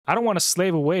I don't want to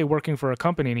slave away working for a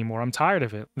company anymore. I'm tired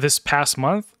of it. This past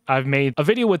month, I've made a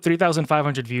video with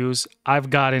 3,500 views. I've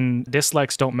gotten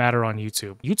dislikes don't matter on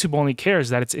YouTube. YouTube only cares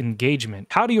that it's engagement.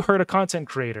 How do you hurt a content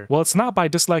creator? Well, it's not by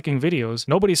disliking videos.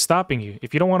 Nobody's stopping you.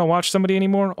 If you don't want to watch somebody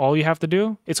anymore, all you have to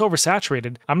do, it's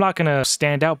oversaturated. I'm not going to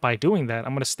stand out by doing that.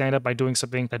 I'm going to stand out by doing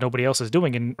something that nobody else is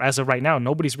doing. And as of right now,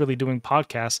 nobody's really doing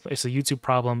podcasts. It's a YouTube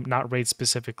problem, not Raid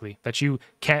specifically, that you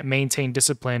can't maintain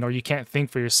discipline or you can't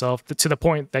think for yourself to the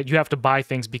point that you have to buy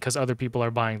things because other people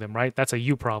are buying them, right? That's a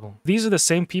you problem. These are the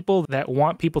same people that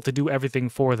want people to do everything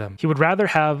for them. He would rather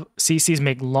have CCs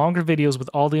make longer videos with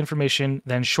all the information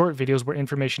than short videos where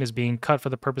information is being cut for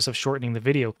the purpose of shortening the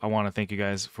video. I want to thank you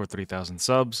guys for 3,000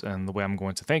 subs, and the way I'm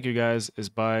going to thank you guys is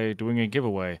by doing a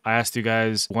giveaway. I asked you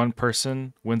guys, one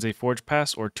person wins a Forge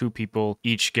Pass or two people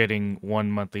each getting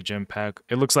one monthly gem pack.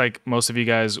 It looks like most of you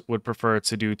guys would prefer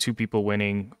to do two people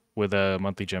winning with a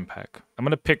monthly gem pack. I'm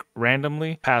going to pick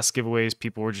randomly. Past giveaways,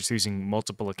 people were just using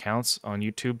multiple accounts on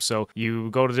YouTube. So you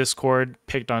go to Discord,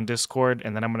 picked on Discord,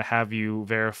 and then I'm going to have you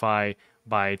verify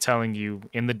by telling you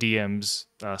in the DMs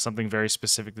something very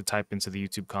specific to type into the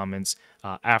YouTube comments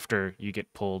after you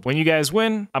get pulled. When you guys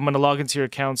win, I'm going to log into your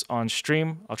accounts on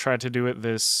stream. I'll try to do it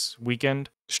this weekend.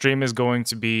 Stream is going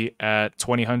to be at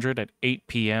 2000 at 8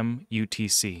 p.m.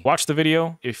 UTC. Watch the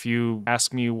video. If you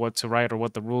ask me what to write or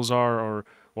what the rules are or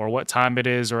what time it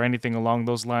is or anything along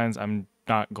those lines, I'm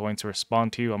not going to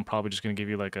respond to you. I'm probably just going to give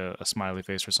you like a smiley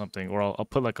face or something, or I'll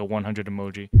put like a 100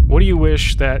 emoji. What do you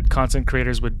wish that content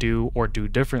creators would do or do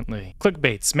differently?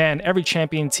 Clickbaits. Man, every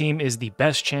champion team is the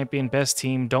best champion, best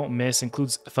team, don't miss,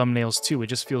 includes thumbnails too. It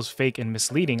just feels fake and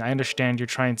misleading. I understand you're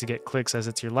trying to get clicks as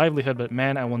it's your livelihood, but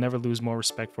man, I will never lose more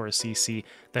respect for a CC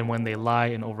than when they lie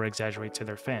and over-exaggerate to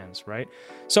their fans, right?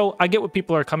 So I get what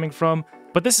people are coming from,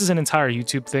 but this is an entire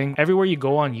YouTube thing. Everywhere you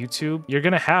go on YouTube, you're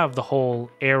gonna have the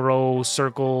whole arrow,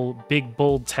 circle, big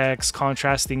bold text,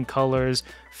 contrasting colors,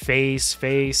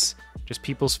 face, just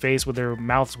people's face with their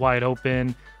mouths wide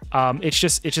open. It's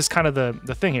just kind of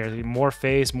the thing here. More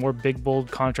face, more big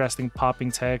bold, contrasting, popping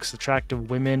text, attractive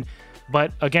women.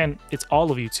 But again, it's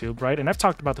all of YouTube, right? And I've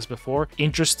talked about this before.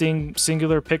 Interesting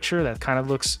singular picture that kind of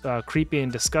looks creepy and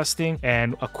disgusting.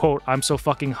 And a quote, "I'm so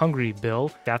fucking hungry,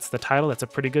 Bill." That's the title. That's a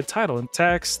pretty good title. In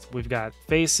text, we've got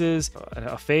faces,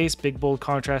 a face, big, bold,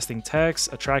 contrasting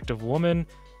text, attractive woman.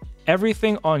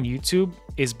 Everything on YouTube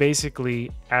is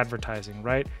basically advertising,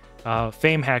 right?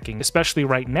 Fame hacking, especially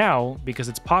right now because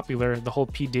it's popular, the whole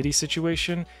P. Diddy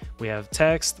situation. We have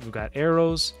text, we've got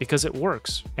arrows, because it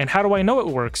works. And how do I know it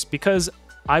works? Because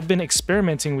I've been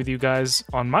experimenting with you guys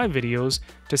on my videos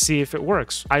to see if it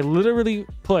works. I literally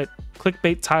put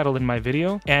clickbait title in my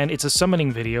video, and it's a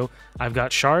summoning video. I've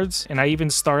got shards, and I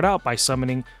even start out by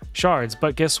summoning shards,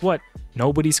 but guess what?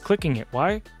 Nobody's clicking it.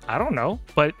 Why? I don't know,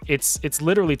 but it's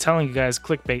literally telling you guys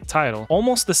clickbait title.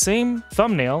 Almost the same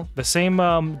thumbnail, the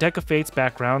same Deck of Fates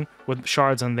background with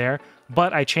shards on there,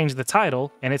 but I changed the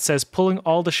title and it says pulling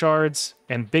all the shards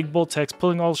and big bold text,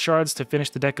 pulling all shards to finish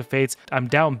the Deck of Fates. I'm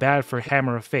down bad for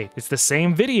Hammer of Fate. It's the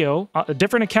same video, a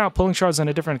different account pulling shards on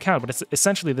a different account, but it's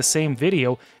essentially the same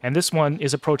video, and this one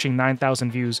is approaching 9,000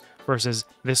 views versus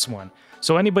this one.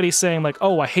 So anybody saying like,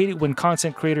 oh, I hate it when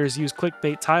content creators use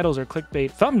clickbait titles or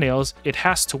clickbait thumbnails, it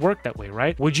has to work that way,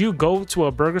 right? Would you go to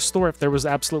a burger store if there was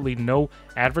absolutely no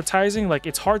advertising? Like,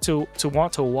 it's hard to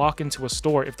want to walk into a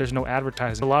store if there's no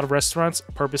advertising. A lot of restaurants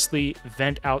purposely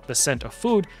vent out the scent of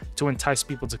food to entice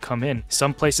people to come in.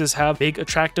 Some places have big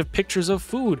attractive pictures of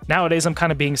food. Nowadays, I'm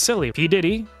kind of being silly. P.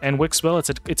 Diddy and Wixwell,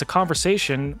 it's a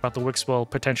conversation about the Wixwell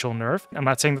potential nerf. I'm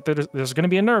not saying that there's going to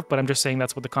be a nerf, but I'm just saying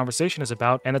that's what the conversation is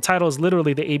about. And the title is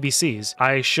literally the ABCs.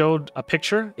 I showed a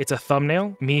picture. It's a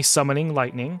thumbnail, me summoning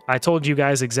lightning. I told you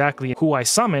guys exactly who I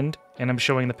summoned, and I'm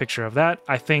showing the picture of that.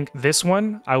 I think this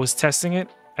one, I was testing it.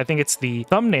 I think it's the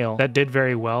thumbnail that did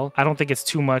very well. I don't think it's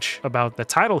too much about the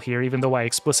title here, even though I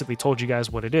explicitly told you guys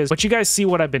what it is. But you guys see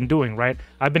what I've been doing, right?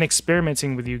 I've been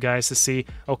experimenting with you guys to see,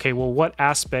 okay, well, what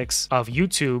aspects of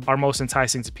YouTube are most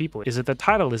enticing to people? Is it the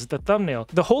title? Is it the thumbnail?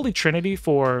 The holy trinity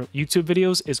for YouTube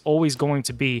videos is always going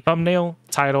to be thumbnail,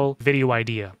 title, video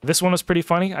idea. This one was pretty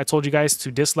funny. I told you guys to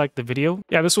dislike the video.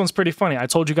 Yeah, this one's pretty funny. I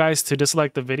told you guys to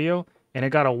dislike the video, and it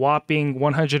got a whopping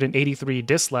 183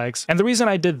 dislikes. And the reason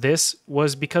I did this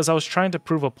was because I was trying to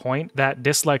prove a point that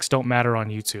dislikes don't matter on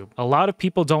YouTube. A lot of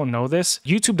people don't know this.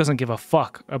 YouTube doesn't give a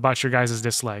fuck about your guys'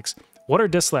 dislikes. What are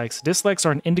dislikes? Dislikes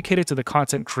are an indicator to the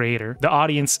content creator the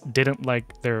audience didn't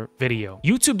like their video.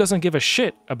 YouTube doesn't give a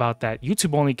shit about that.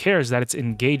 YouTube only cares that it's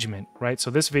engagement, right?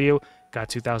 So this video got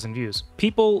 2,000 views.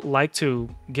 People like to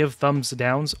give thumbs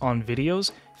downs on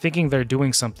videos thinking they're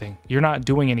doing something. You're not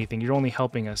doing anything. You're only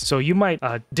helping us. So you might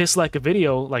dislike a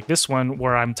video like this one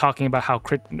where I'm talking about how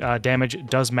crit damage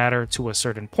does matter to a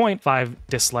certain point. 5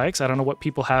 dislikes. I don't know what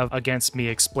people have against me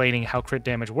explaining how crit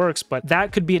damage works, but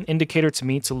that could be an indicator to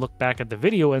me to look back at the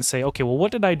video and say, okay, well,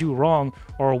 what did I do wrong?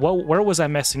 Or where was I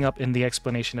messing up in the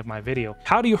explanation of my video?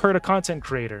 How do you hurt a content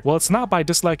creator? Well, it's not by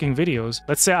disliking videos.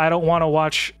 Let's say I don't want to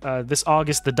watch this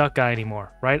August the Duck guy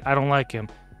anymore, right? I don't like him.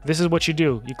 This is what you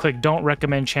do. You click don't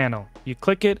recommend channel. You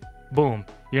click it, boom.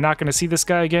 You're not going to see this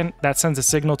guy again. That sends a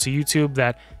signal to YouTube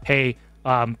that, hey,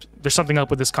 there's something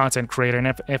up with this content creator.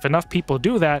 And if enough people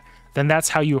do that, then that's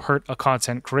how you hurt a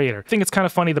content creator. I think it's kind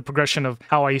of funny, the progression of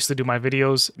how I used to do my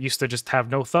videos. I used to just have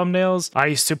no thumbnails. I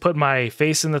used to put my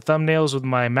face in the thumbnails with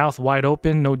my mouth wide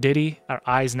open, no diddy. Our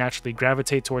eyes naturally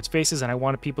gravitate towards faces, and I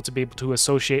wanted people to be able to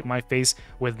associate my face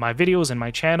with my videos and my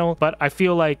channel. But I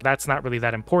feel like that's not really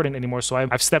that important anymore, so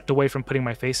I've stepped away from putting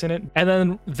my face in it. And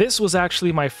then this was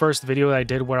actually my first video that I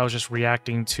did where I was just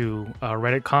reacting to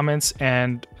Reddit comments,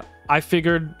 and I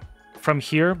figured from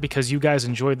here, because you guys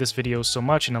enjoyed this video so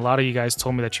much and a lot of you guys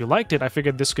told me that you liked it, I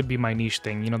figured this could be my niche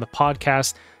thing, you know, the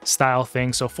podcast style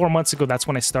thing. So 4 months ago, that's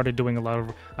when I started doing a lot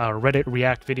of Reddit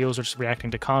react videos or just reacting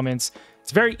to comments.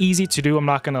 It's very easy to do, I'm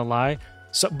not gonna lie.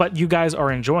 So, but you guys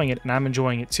are enjoying it and I'm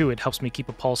enjoying it too. It helps me keep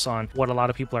a pulse on what a lot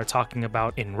of people are talking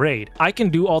about in Raid. I can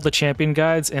do all the champion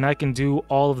guides and I can do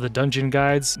all of the dungeon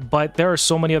guides, but there are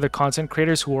so many other content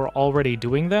creators who are already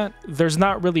doing that. There's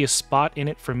not really a spot in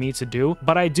it for me to do,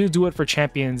 but I do it for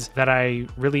champions that I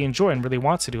really enjoy and really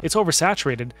want to do. It's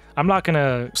oversaturated. I'm not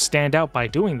gonna stand out by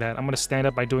doing that. I'm gonna stand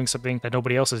out by doing something that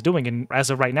nobody else is doing. And as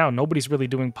of right now, nobody's really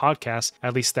doing podcasts,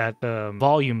 at least at the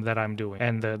volume that I'm doing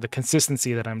and the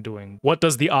consistency that I'm doing. What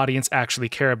does the audience actually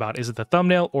care about? Is it the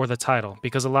thumbnail or the title?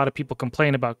 Because a lot of people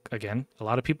complain about, again, a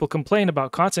lot of people complain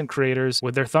about content creators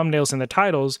with their thumbnails and the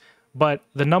titles, but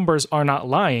the numbers are not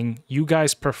lying. You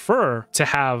guys prefer to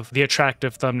have the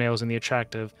attractive thumbnails and the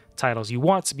attractive titles. You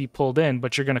want to be pulled in,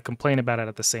 but you're going to complain about it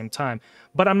at the same time.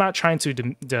 But I'm not trying to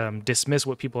dismiss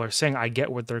what people are saying. I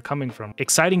get where they're coming from.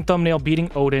 Exciting thumbnail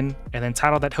beating Odin, and then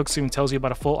title that hooks you and tells you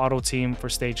about a full auto team for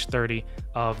stage 30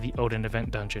 of the Odin event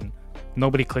dungeon.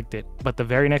 Nobody clicked it. But the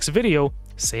very next video,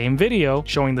 same video,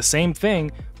 showing the same thing,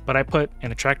 but I put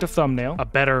an attractive thumbnail, a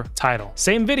better title.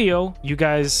 Same video, you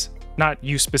guys, not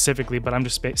you specifically, but I'm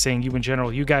just saying you in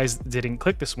general, you guys didn't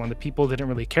click this one. The people didn't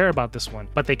really care about this one,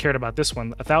 but they cared about this one.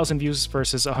 1,000 views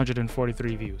versus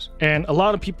 143 views. And a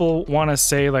lot of people want to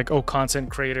say like, oh, content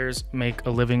creators make a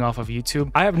living off of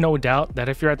YouTube. I have no doubt that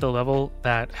if you're at the level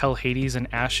that Hell Hades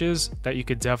and Ash is, that you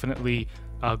could definitely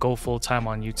go full-time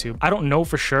on YouTube. I don't know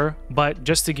for sure, but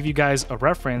just to give you guys a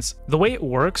reference, the way it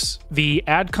works, the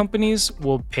ad companies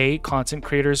will pay content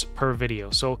creators per video.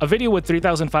 So a video with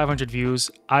 3,500 views,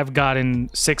 I've gotten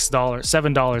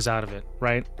 $7 out of it,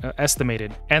 right?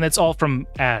 Estimated. And it's all from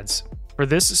ads. For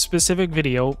this specific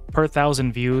video, per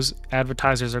 1,000 views,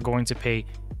 advertisers are going to pay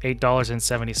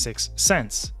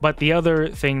 $8.76. But the other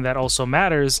thing that also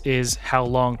matters is how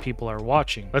long people are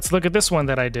watching. Let's look at this one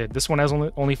that I did. This one has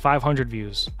only 500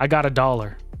 views. I got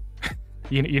 $1.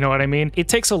 You know what I mean? It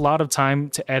takes a lot of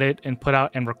time to edit and put out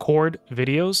and record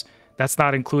videos. That's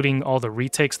not including all the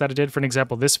retakes that I did. For an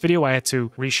example, this video, I had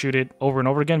to reshoot it over and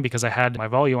over again because I had my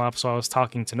volume up, so I was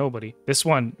talking to nobody. This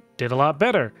one did a lot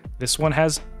better. This one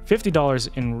has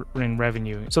 $50 in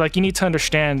revenue. So like, you need to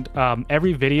understand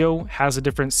every video has a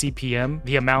different CPM,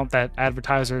 the amount that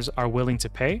advertisers are willing to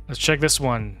pay. Let's check this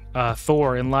one.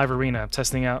 Thor in Live Arena. I'm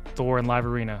testing out Thor in Live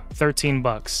Arena. 13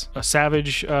 bucks. A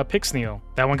Savage Pixneal.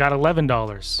 That one got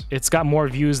 $11. It's got more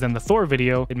views than the Thor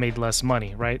video. It made less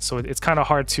money, right? So it's kind of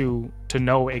hard to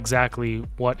know exactly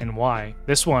what and why.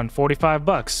 This one, 45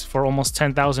 bucks for almost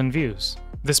 10,000 views.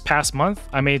 This past month,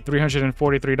 I made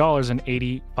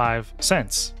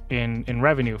 $343.85 in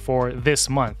revenue for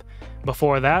this month.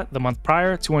 Before that, the month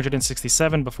prior,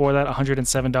 $267. Before that,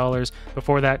 $107.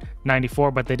 Before that,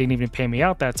 $94. But they didn't even pay me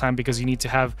out that time because you need to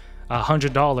have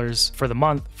 $100 for the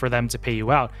month for them to pay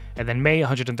you out. And then May,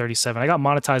 $137. I got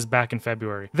monetized back in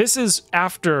February. This is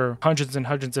after hundreds and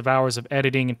hundreds of hours of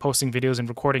editing and posting videos and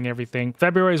recording everything.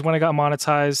 February is when I got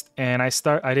monetized, and I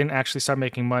didn't actually start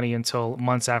making money until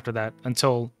months after that,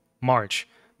 until March.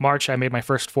 March, I made my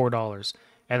first $4.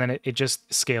 And then it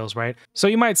just scales, right? So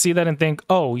you might see that and think,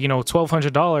 oh, you know,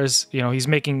 $1,200, you know, he's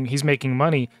making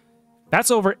money.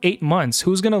 That's over 8 months.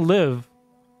 Who's gonna live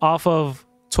off of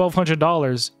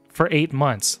 $1,200 for 8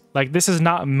 months? Like, this is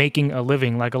not making a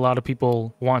living like a lot of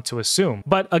people want to assume.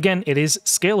 But again, it is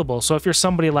scalable. So if you're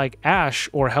somebody like Ash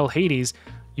or Hell Hades,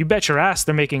 you bet your ass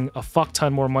they're making a fuck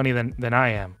ton more money than I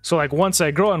am. So like once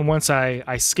I grow and once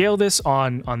I scale this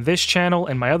on this channel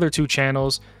and my other 2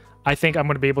 channels, I think I'm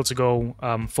going to be able to go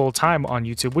full-time on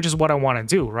YouTube, which is what I want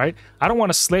to do, right? I don't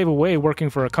want to slave away working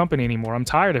for a company anymore. I'm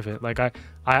tired of it. Like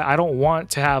I don't want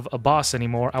to have a boss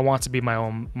anymore. I want to be my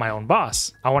own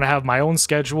boss. I want to have my own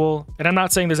schedule. And I'm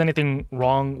not saying there's anything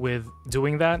wrong with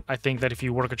doing that. I think that if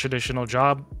you work a traditional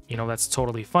job, you know, that's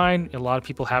totally fine. A lot of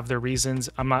people have their reasons.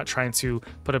 I'm not trying to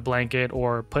put a blanket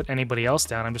or put anybody else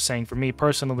down. I'm just saying for me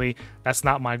personally, that's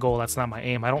not my goal. That's not my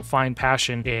aim. I don't find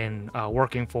passion in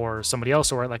working for somebody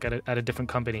else or like at a different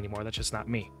company anymore. That's just not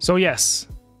me. So yes,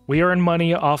 we earn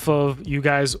money off of you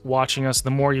guys watching us.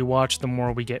 The more you watch, the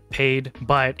more we get paid,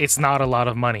 but it's not a lot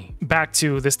of money. Back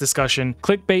to this discussion.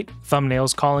 Clickbait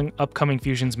thumbnails calling upcoming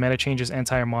fusions meta changes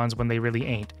anti-Armans when they really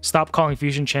ain't. Stop calling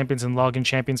fusion champions and login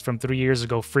champions from 3 years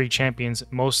ago free champions.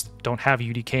 Most don't have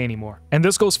UDK anymore. And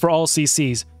this goes for all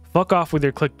CCs. Fuck off with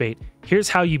your clickbait. Here's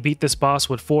how you beat this boss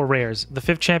with 4 rares. The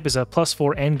 5th champ is a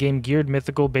 +4 endgame geared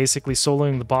mythical, basically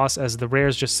soloing the boss as the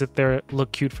rares just sit there,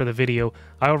 look cute for the video.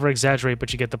 I over-exaggerate,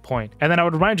 but you get the point. And then I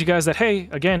would remind you guys that, hey,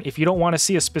 again, if you don't want to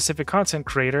see a specific content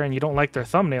creator and you don't like their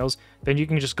thumbnails, then you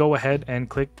can just go ahead and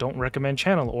click don't recommend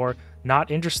channel or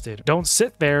not interested. Don't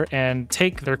sit there and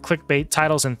take their clickbait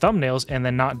titles and thumbnails and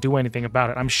then not do anything about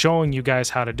it. I'm showing you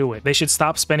guys how to do it. They should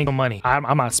stop spending money.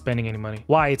 I'm not spending any money.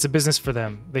 Why? It's a business for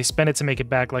them. They spend it to make it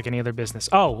back like any other business.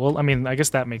 Oh, well, I mean, I guess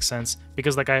that makes sense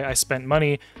because like I spent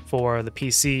money for the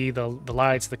PC, the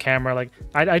lights, the camera. Like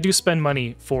I do spend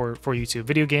money for YouTube,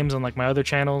 video games on like my other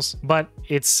channels, but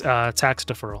it's tax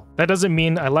deferral. That doesn't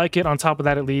mean I like it. On top of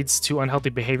that, it leads to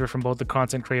unhealthy behavior from both the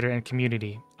content creator and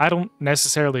community. I don't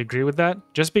necessarily agree with that.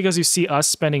 Just because you see us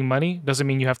spending money doesn't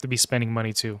mean you have to be spending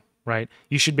money too, right?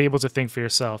 You should be able to think for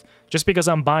yourself. Just because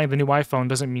I'm buying the new iPhone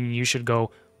doesn't mean you should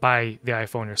go buy the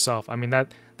iPhone yourself. I mean,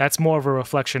 that's more of a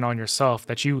reflection on yourself,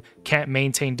 that you can't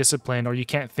maintain discipline or you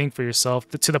can't think for yourself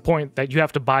to the point that you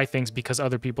have to buy things because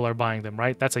other people are buying them,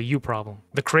 right? That's a you problem.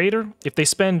 The creator, if they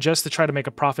spend just to try to make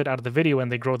a profit out of the video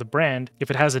and they grow the brand,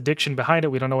 if it has addiction behind it,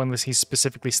 we don't know unless he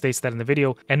specifically states that in the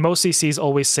video. And most CCs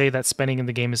always say that spending in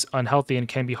the game is unhealthy and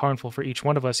can be harmful for each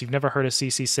one of us. You've never heard a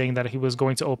CC saying that he was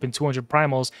going to open 200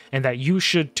 primals and that you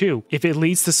should too. If it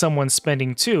leads to someone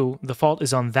spending too, the fault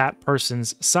is on that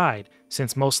person's side,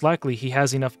 since most likely he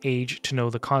has enough age to know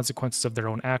the consequences of their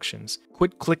own actions.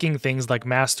 Quit clicking things like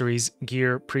masteries,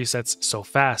 gear, presets so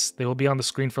fast. They will be on the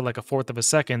screen for like 1/4 of a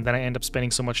second, then I end up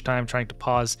spending so much time trying to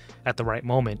pause at the right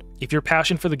moment. If your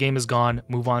passion for the game is gone,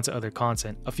 move on to other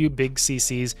content. A few big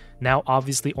CCs now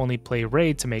obviously only play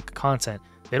raid to make content.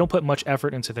 They don't put much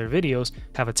effort into their videos,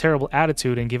 have a terrible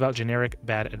attitude, and give out generic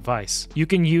bad advice. You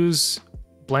can use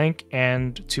blank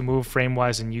and to move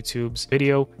frame-wise in YouTube's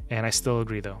video, and I still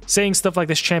agree though. Saying stuff like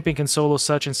this champion can solo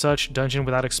such and such dungeon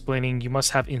without explaining you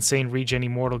must have insane regen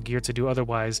immortal gear to do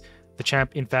otherwise. The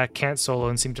champ, in fact, can't solo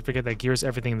and seem to forget that gear is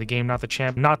everything in the game, not the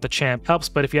champ. Not the champ helps,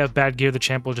 but if you have bad gear, the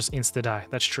champ will just insta-die.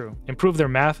 That's true. Improve their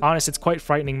math. Honest, it's quite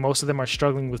frightening. Most of them are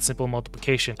struggling with simple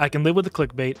multiplication. I can live with the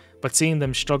clickbait, but seeing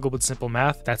them struggle with simple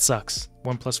math, that sucks.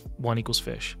 1 + 1 =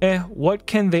 fish. What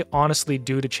can they honestly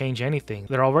do to change anything?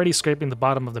 They're already scraping the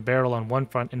bottom of the barrel on one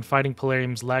front and fighting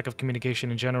Polarium's lack of communication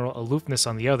and general aloofness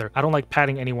on the other. I don't like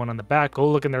patting anyone on the back. Go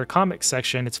look in their comic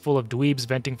section. It's full of dweebs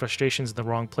venting frustrations in the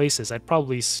wrong places. I'd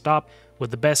probably stop with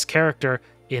the best character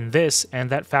in this and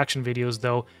that faction videos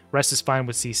though. Rest is fine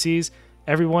with CCs.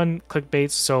 Everyone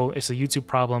clickbaits, so it's a YouTube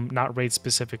problem, not raid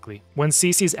specifically. When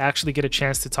CCs actually get a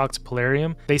chance to talk to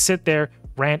Polarium, they sit there,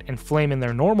 rant, and flame in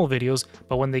their normal videos,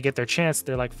 but when they get their chance,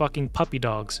 they're like fucking puppy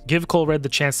dogs. Give Cole Red the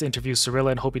chance to interview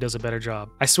Cirilla and hope he does a better job.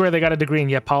 I swear they got a degree in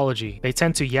yapology. They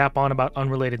tend to yap on about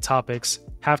unrelated topics,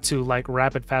 have to like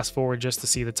rapid fast forward just to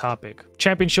see the topic.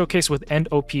 Champion showcase with end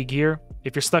OP gear.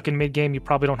 If you're stuck in mid game, you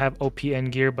probably don't have OP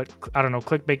end gear, but I don't know,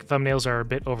 clickbait thumbnails are a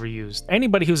bit overused.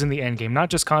 Anybody who's in the end game, not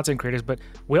just content creators, but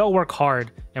we all work hard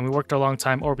and we worked a long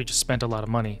time, or we just spent a lot of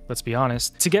money, let's be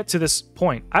honest, to get to this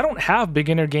point. I don't have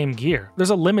beginner game gear. There's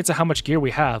a limit to how much gear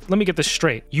we have. Let me get this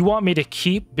straight. You want me to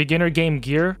keep beginner game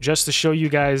gear just to show you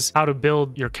guys how to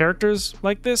build your characters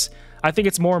like this? I think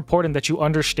it's more important that you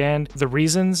understand the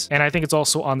reasons, and I think it's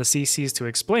also on the CCs to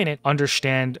explain it,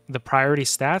 understand the priority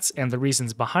stats and the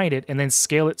reasons behind it, and then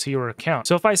scale it to your account.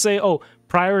 So if I say, oh,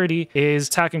 priority is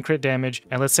attack and crit damage,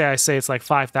 and let's say I say it's like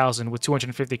 5,000 with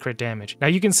 250 crit damage. Now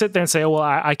you can sit there and say, oh, well,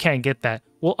 I can't get that.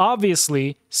 Well,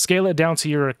 obviously, scale it down to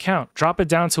your account. Drop it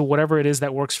down to whatever it is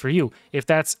that works for you. If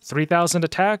that's 3,000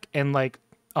 attack and like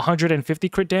 150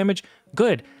 crit damage,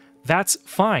 good. That's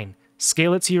fine.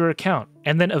 Scale it to your account.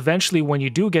 And then eventually when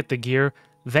you do get the gear,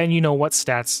 then you know what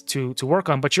stats to work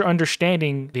on, but you're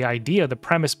understanding the idea, the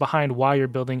premise behind why you're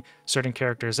building certain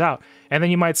characters out. And then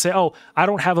you might say, oh, I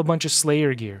don't have a bunch of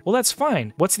Slayer gear. Well, that's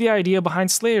fine. What's the idea behind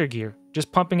Slayer gear?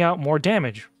 Just pumping out more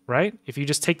damage, right? If you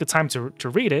just take the time to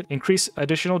read it, increase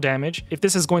additional damage. If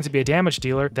this is going to be a damage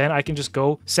dealer, then I can just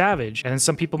go Savage. And then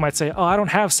some people might say, oh, I don't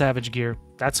have Savage gear.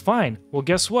 That's fine. Well,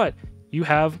 guess what? You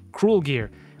have Cruel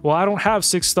gear. Well, I don't have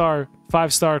 6-star,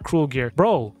 5-star Cruel gear.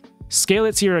 Bro, scale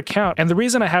it to your account. And the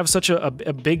reason I have such a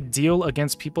big deal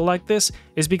against people like this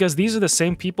is because these are the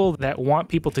same people that want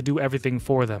people to do everything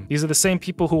for them. These are the same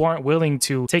people who aren't willing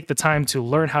to take the time to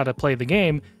learn how to play the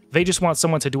game. They just want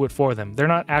someone to do it for them. They're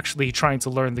not actually trying to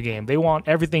learn the game. They want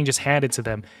everything just handed to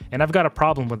them. And I've got a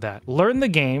problem with that. Learn the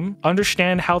game,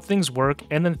 understand how things work,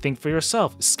 and then think for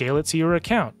yourself. Scale it to your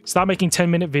account. Stop making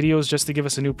 10-minute videos just to give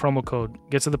us a new promo code.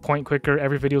 Get to the point quicker.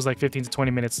 Every video is like 15 to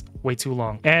 20 minutes, way too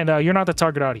long. And you're not the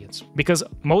target audience. Because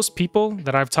most people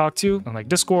that I've talked to on like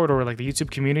Discord or like the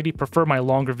YouTube community prefer my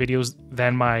longer videos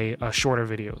than my shorter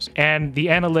videos. And the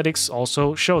analytics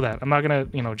also show that. I'm not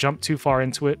gonna, jump too far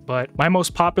into it, but my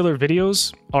most popular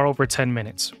videos are over 10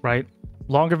 minutes, right?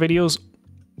 Longer videos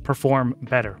perform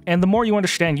better. And the more you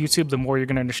understand YouTube, the more you're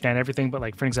going to understand everything. But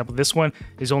like, for example, this one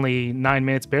is only 9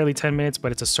 minutes, barely 10 minutes,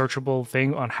 but it's a searchable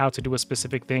thing on how to do a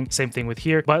specific thing. Same thing with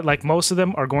here. But like most of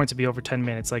them are going to be over 10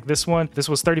 minutes. Like this one, this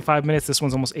was 35 minutes. This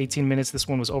one's almost 18 minutes. This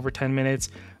one was over 10 minutes.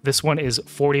 This one is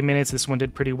 40 minutes. This one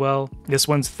did pretty well. This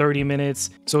one's 30 minutes.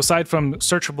 So aside from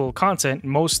searchable content,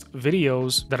 most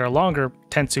videos that are longer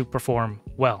tend to perform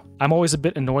well. I'm always a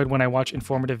bit annoyed when I watch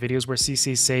informative videos where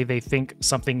CCs say they think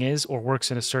something is or works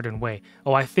in a certain way.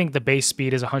 Oh, I think the base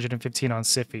speed is 115 on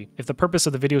Siffy. If the purpose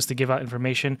of the video is to give out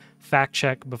information, fact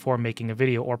check before making a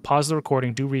video, or pause the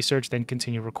recording, do research, then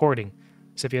continue recording.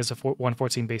 Siffy has a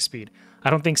 114 base speed. I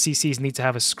don't think CCs need to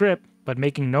have a script, but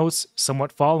making notes,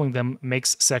 somewhat following them,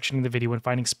 makes sectioning the video and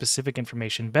finding specific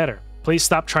information better. Please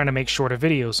stop trying to make shorter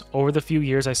videos. Over the few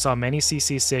years, I saw many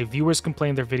CCs say viewers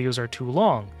complain their videos are too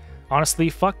long. Honestly,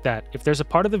 fuck that. If there's a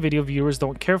part of the video viewers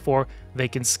don't care for, they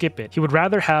can skip it. He would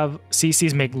rather have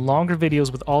CCs make longer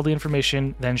videos with all the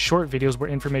information than short videos where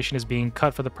information is being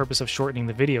cut for the purpose of shortening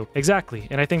the video. Exactly,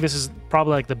 and I think this is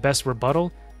probably like the best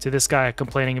rebuttal to this guy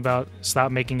complaining about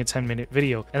stop making a 10-minute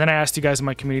video. And then I asked you guys in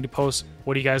my community post,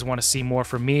 what do you guys want to see more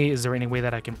from me? Is there any way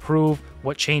that I can improve?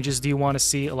 What changes do you want to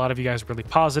see? A lot of you guys are really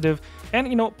positive. And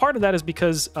part of that is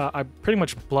because I pretty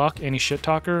much block any shit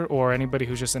talker or anybody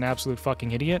who's just an absolute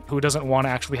fucking idiot who doesn't want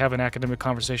to actually have an academic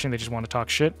conversation. They just want to talk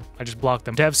shit. I just block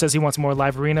them. Dev says he wants more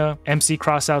Live Arena. MC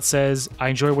Crossout says, I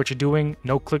enjoy what you're doing.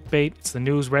 No clickbait. It's the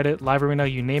news, Reddit, Live Arena,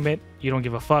 you name it. You don't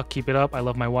give a fuck. Keep it up. I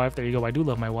love my wife. There you go. I do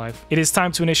love my wife. It is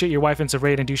time to initiate your wife into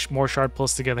raid and do more shard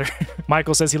pulls together.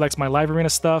 Michael says he likes my Live Arena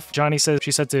stuff. Johnny says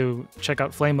she said to check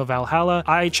out Flame of Valhalla.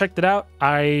 I checked it out.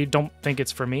 I don't think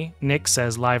it's for me. Nick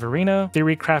says Live Arena.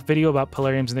 Theory Craft video about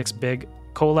Polarium's next big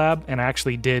collab, and I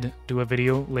actually did do a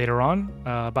video later on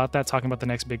about that, talking about the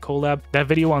next big collab. That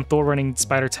video on Thor running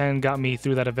Spider 10 got me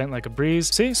through that event like a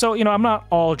breeze. See, so I'm not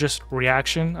all just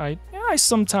reaction. I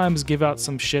sometimes give out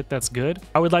some shit that's good.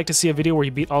 I would like to see a video where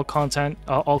you beat all content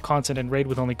and raid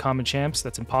with only common champs.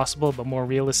 That's impossible, but more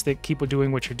realistic. Keep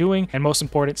doing what you're doing, and most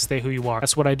important, stay who you are.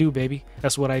 That's what I do, baby.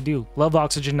 That's what I do. Love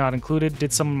Oxygen not included.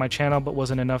 Did some on my channel, but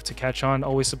wasn't enough to catch on.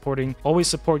 Always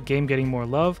support game getting more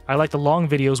love. I like the long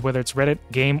videos, whether it's Reddit,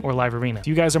 game, or Live Arena.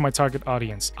 You guys are my target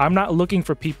audience. I'm not looking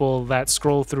for people that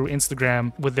scroll through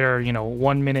Instagram with their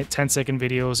 1 minute, 10-second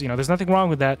videos. There's nothing wrong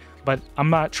with that, but I'm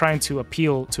not trying to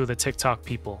appeal to the TikTok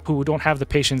people who don't have the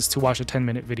patience to watch a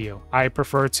 10-minute video. I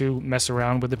prefer to mess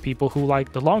around with the people who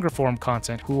like the longer form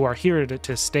content, who are here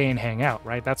to stay and hang out,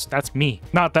 right? That's me.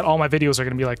 Not that all my videos are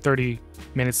going to be like 30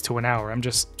 minutes to an hour. I'm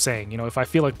just saying, if I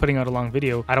feel like putting out a long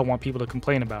video, I don't want people to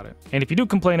complain about it. And if you do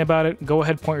complain about it, go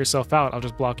ahead, point yourself out. I'll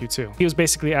just block you too. He was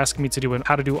basically asking me to do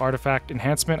how to do artifact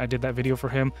enhancement. I did that video for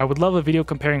him. I would love a video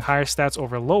comparing higher stats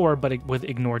over lower, but with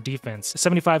ignore defense.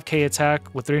 75k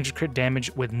attack with 300 crit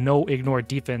damage with no ignore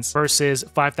defense versus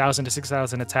 5,000 to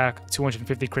 6,000 attack,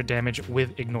 250 crit damage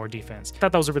with ignore defense. I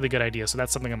thought that was a really good idea, so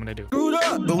that's something I'm gonna do.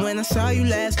 But when I saw you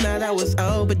last night, I was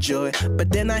overjoyed.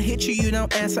 But then I hit you, you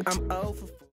don't answer, I'm over.